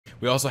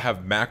We also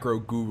have macro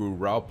guru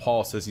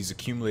Raoul says he's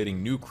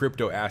accumulating new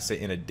crypto asset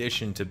in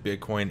addition to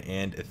Bitcoin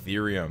and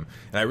Ethereum.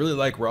 And I really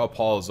like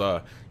Raoul's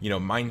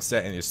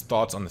mindset and his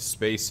thoughts on the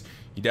space.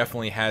 He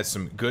definitely has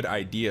some good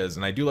ideas,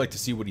 and I do like to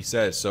see what he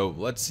says. So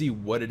let's see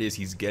what it is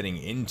he's getting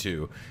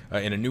into.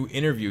 In a new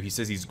interview, he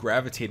says he's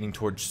gravitating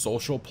towards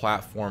social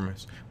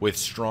platforms with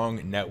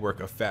strong network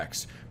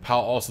effects.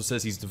 Powell also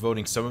says he's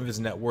devoting some of his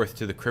net worth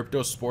to the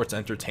crypto sports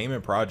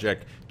entertainment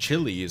project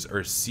Chiliz,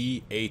 or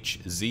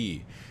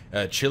CHZ.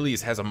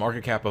 Chiliz has a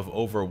market cap of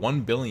over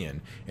 1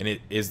 billion, and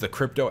it is the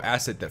crypto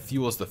asset that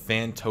fuels the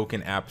fan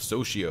token app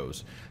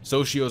Socios.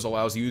 Socios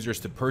allows users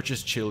to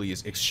purchase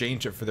Chiliz,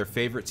 exchange it for their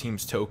favorite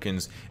team's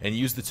tokens, and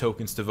use the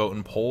tokens to vote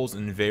in polls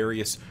and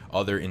various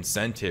other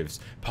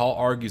incentives. Powell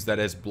argues that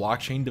as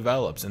blockchain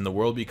develops and the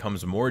world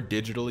becomes more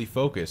digitally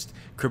focused,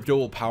 crypto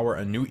will power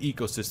a new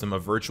ecosystem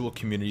of virtual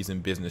communities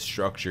and business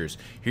structures.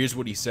 Here's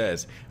what he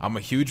says: "I'm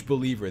a huge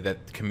believer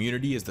that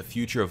community is the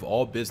future of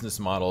all business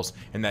models,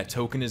 and that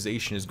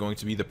tokenization is going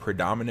to be the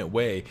predominant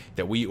way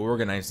that we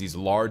organize these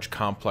large,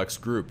 complex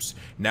groups.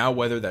 Now,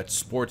 whether that's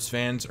sports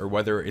fans or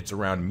whether it's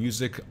around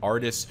music,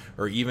 artists,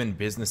 or even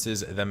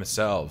businesses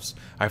themselves.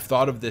 I've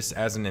thought of this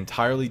as an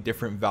entirely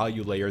different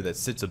value layer that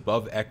sits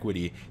above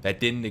equity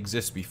that didn't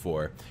exist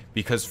before.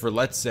 Because for,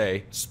 let's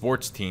say,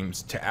 sports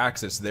teams to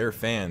access their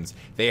fans,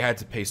 they had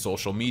to pay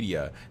social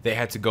media, they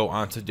had to go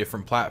onto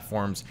different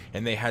platforms,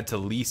 and they had to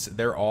lease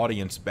their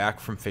audience back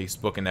from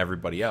Facebook and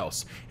everybody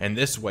else. And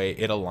this way,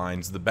 it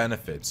aligns the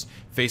benefits.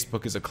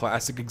 Facebook is a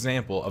classic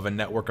example of a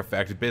network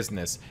effect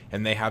business,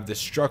 and they have this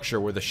structure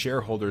where the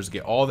shareholders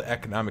get all the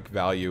economic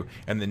value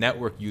and the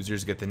network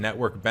users get the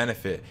network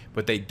benefit,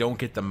 but they don't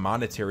get the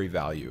monetary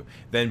value.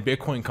 Then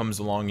Bitcoin comes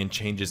along and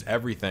changes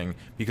everything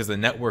because the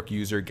network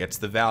user gets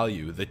the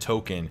value, the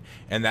token,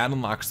 and that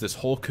unlocks this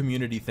whole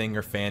community thing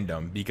or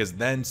fandom, because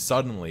then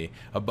suddenly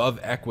above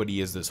equity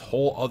is this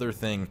whole other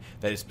thing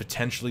that is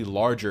potentially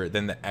larger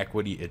than the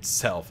equity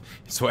itself."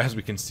 So as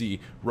we can see,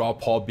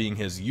 Raoul being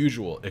his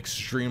usual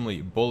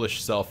extremely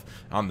bullish self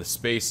on the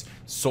space.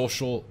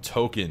 Social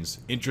tokens,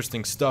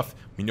 interesting stuff.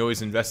 We know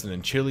he's invested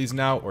in Chiliz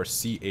now, or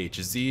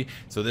CHZ,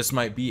 so this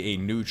might be a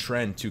new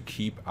trend to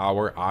keep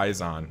our eyes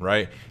on,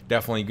 right?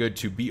 Definitely good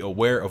to be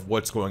aware of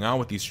what's going on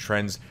with these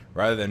trends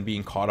rather than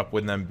being caught up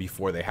with them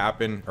before they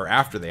happen, or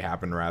after they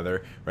happen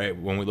rather, right?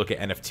 When we look at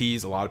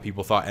NFTs, a lot of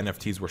people thought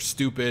NFTs were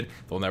stupid,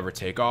 they'll never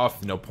take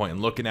off, no point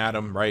in looking at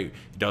them, right?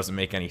 It doesn't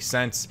make any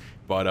sense.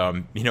 But,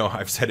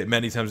 I've said it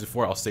many times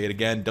before, I'll say it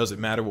again, doesn't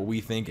matter what we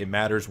think, it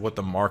matters what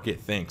the market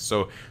thinks.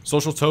 So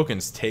social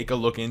tokens, take a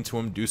look into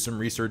them, do some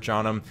research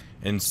on them,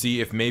 and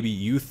see if maybe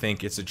you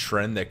think it's a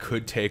trend that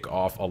could take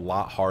off a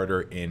lot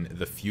harder in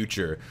the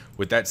future.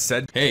 With that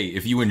said, hey,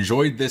 if you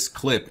enjoyed this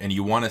clip and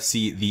you want to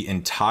see the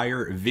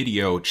entire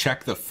video,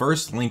 check the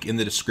first link in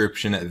the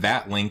description.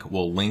 That link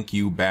will link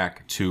you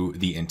back to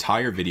the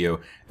entire video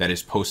that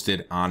is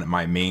posted on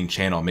my main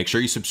channel. Make sure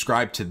you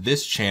subscribe to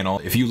this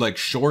channel if you like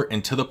short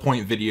and to the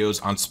point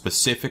videos on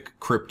specific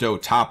crypto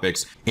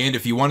topics. And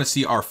if you want to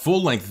see our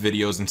full length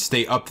videos and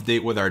stay up to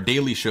date with our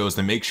daily shows,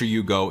 then make sure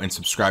you go and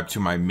subscribe to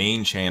my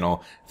main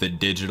channel, The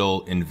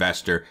Digital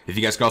Investor. If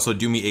you guys could also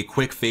do me a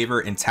quick favor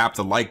and tap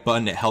the like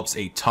button, it helps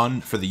a ton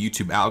for the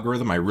YouTube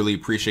algorithm. I really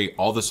appreciate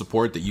all the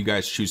support that you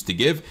guys choose to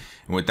give.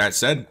 And with that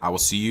said, I will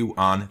see you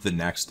on the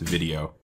next video.